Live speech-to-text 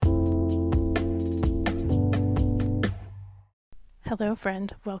Hello,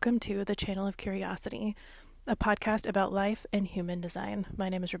 friend. Welcome to the Channel of Curiosity, a podcast about life and human design. My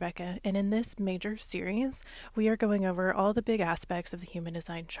name is Rebecca, and in this major series, we are going over all the big aspects of the human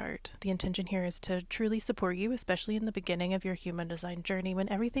design chart. The intention here is to truly support you, especially in the beginning of your human design journey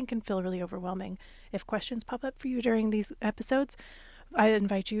when everything can feel really overwhelming. If questions pop up for you during these episodes, I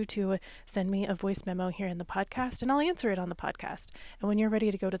invite you to send me a voice memo here in the podcast, and I'll answer it on the podcast. And when you're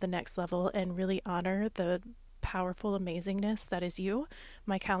ready to go to the next level and really honor the powerful amazingness that is you,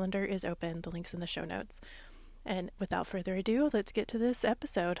 my calendar is open. The link's in the show notes. And without further ado, let's get to this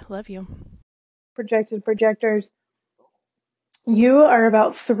episode. Love you. Projected projectors. You are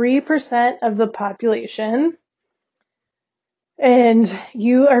about 3% of the population, and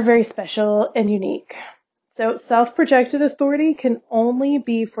you are very special and unique. So self-projected authority can only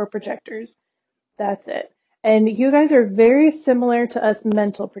be for projectors. That's it. And you guys are very similar to us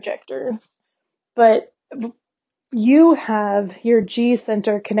mental projectors, but you have your G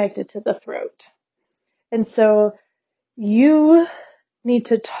center connected to the throat. And so you need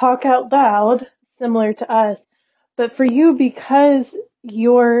to talk out loud, similar to us. But for you, because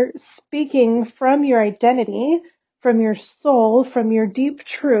you're speaking from your identity, from your soul, from your deep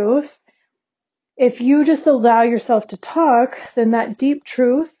truth, if you just allow yourself to talk, then that deep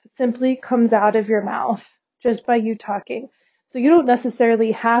truth simply comes out of your mouth just by you talking. So you don't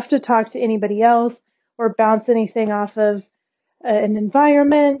necessarily have to talk to anybody else or bounce anything off of an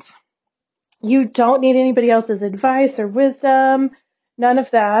environment. You don't need anybody else's advice or wisdom, none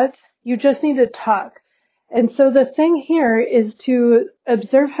of that. You just need to talk. And so the thing here is to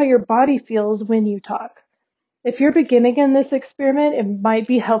observe how your body feels when you talk. If you're beginning in this experiment, it might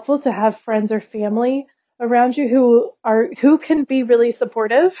be helpful to have friends or family around you who can be really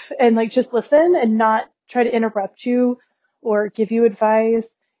supportive and just listen and not try to interrupt you or give you advice.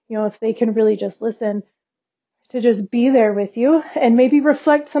 If they can really just listen, to just be there with you and maybe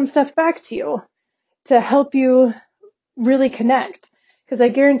reflect some stuff back to you to help you really connect. Because I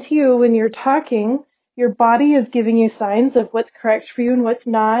guarantee you, when you're talking, your body is giving you signs of what's correct for you and what's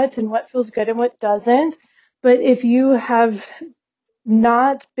not, and what feels good and what doesn't. But if you have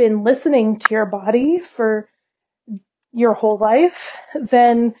not been listening to your body for your whole life,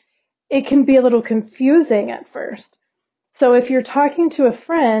 then it can be a little confusing at first. So if you're talking to a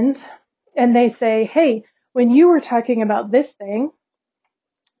friend and they say, hey, when you were talking about this thing,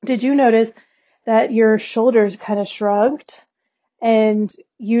 did you notice that your shoulders kind of shrugged and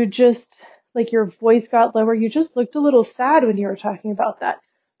you just, your voice got lower? You just looked a little sad when you were talking about that.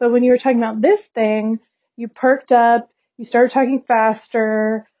 But when you were talking about this thing, you perked up, you started talking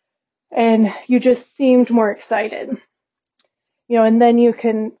faster, and you just seemed more excited. And then you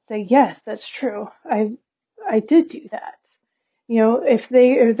can say, yes, that's true. I did do that.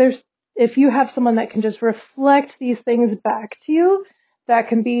 If you have someone that can just reflect these things back to you, that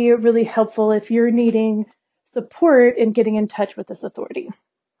can be really helpful if you're needing support in getting in touch with this authority.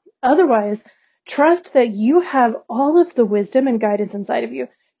 Otherwise, trust that you have all of the wisdom and guidance inside of you.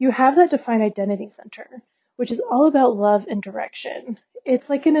 You have that defined identity center, which is all about love and direction. It's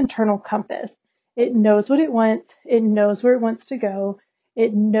like an internal compass. It knows what it wants. It knows where it wants to go.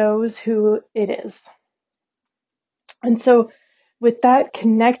 It knows who it is. And so with that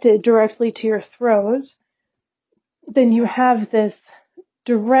connected directly to your throat, then you have this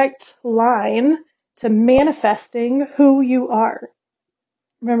direct line to manifesting who you are.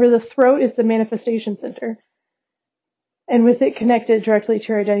 Remember, the throat is the manifestation center. And with it connected directly to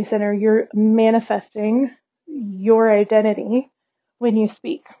your identity center, you're manifesting your identity when you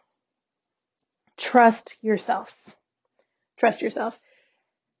speak. Trust yourself. Trust yourself.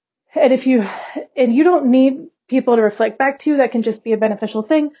 And you don't need people to reflect back to you. That can just be a beneficial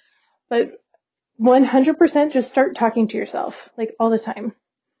thing. But 100% just start talking to yourself, all the time.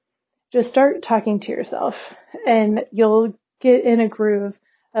 Just start talking to yourself and you'll get in a groove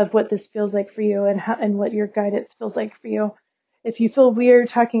of what this feels like for you and what your guidance feels like for you. If you feel weird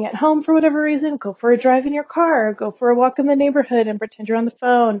talking at home for whatever reason, go for a drive in your car, go for a walk in the neighborhood and pretend you're on the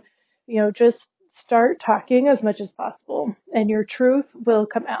phone. Just start talking as much as possible and your truth will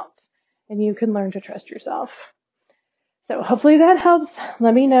come out and you can learn to trust yourself. So hopefully that helps.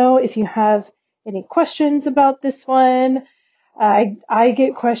 Let me know if you have any questions about this one. I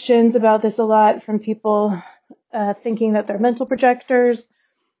get questions about this a lot from people thinking that they're mental projectors.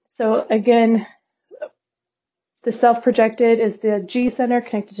 So again, the self-projected is the G center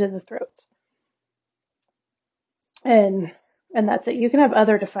connected to the throat. And that's it. You can have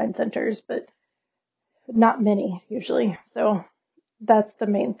other defined centers, but not many usually. So that's the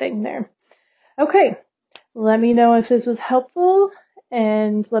main thing there. Okay. Let me know if this was helpful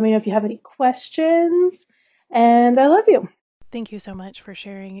and let me know if you have any questions. And I love you. Thank you so much for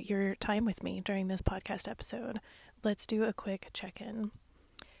sharing your time with me during this podcast episode. Let's do a quick check-in.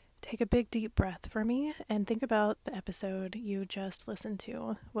 Take a big deep breath for me and think about the episode you just listened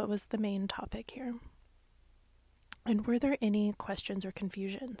to. What was the main topic here? And were there any questions or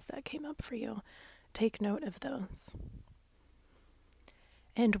confusions that came up for you? Take note of those.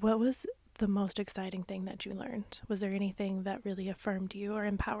 And what was the most exciting thing that you learned? Was there anything that really affirmed you or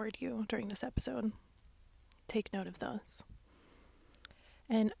empowered you during this episode? Take note of those.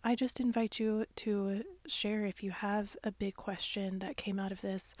 And I just invite you to share if you have a big question that came out of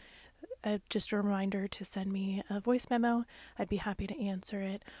this. Just a reminder to send me a voice memo. I'd be happy to answer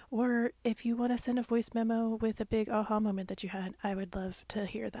it. Or if you want to send a voice memo with a big aha moment that you had, I would love to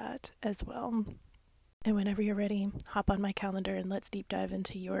hear that as well. And whenever you're ready, hop on my calendar and let's deep dive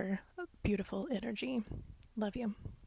into your beautiful energy. Love you.